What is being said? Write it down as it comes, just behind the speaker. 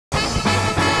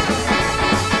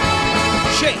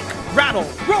Rattle,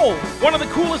 Roll, one of the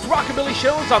coolest rockabilly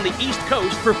shows on the East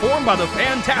Coast, performed by the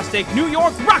fantastic New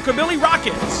York Rockabilly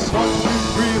Rockets. 1, 2,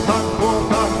 3 o'clock, 4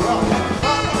 o'clock, rock.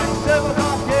 5, 6, 7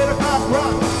 o'clock, 8 o'clock,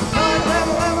 rock. 9, 10,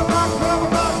 11 o'clock, 12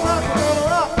 o'clock, rock. We're gonna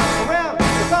rock around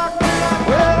the clock midnight.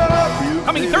 Well,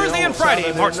 Coming Thursday and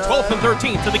Friday, March 12th and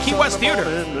 13th to the Key West Theater.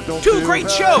 2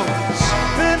 great shows.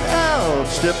 Been out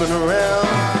stepping around,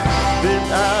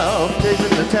 been out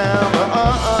taking the town,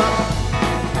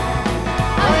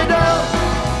 I ain't down,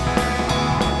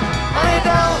 I ain't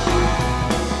down.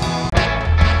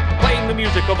 Playing the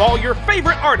music of all your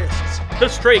favorite artists: the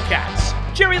Stray Cats,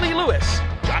 Jerry Lee Lewis,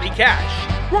 Johnny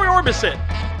Cash, Roy Orbison,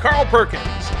 Carl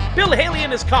Perkins, Bill Haley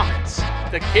and his Comets,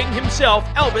 the King himself,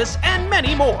 Elvis, and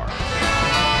many more.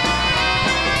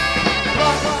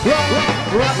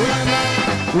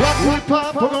 Rock with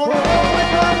pop, we're gonna roll with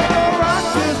rock, we're gonna rock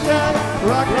this town,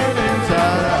 rockin'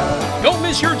 inside out. Don't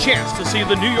miss your chance to see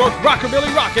the New York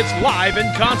Rockabilly Rockets live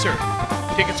in concert.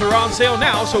 Tickets are on sale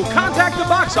now, so contact the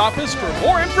box office for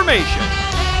more information.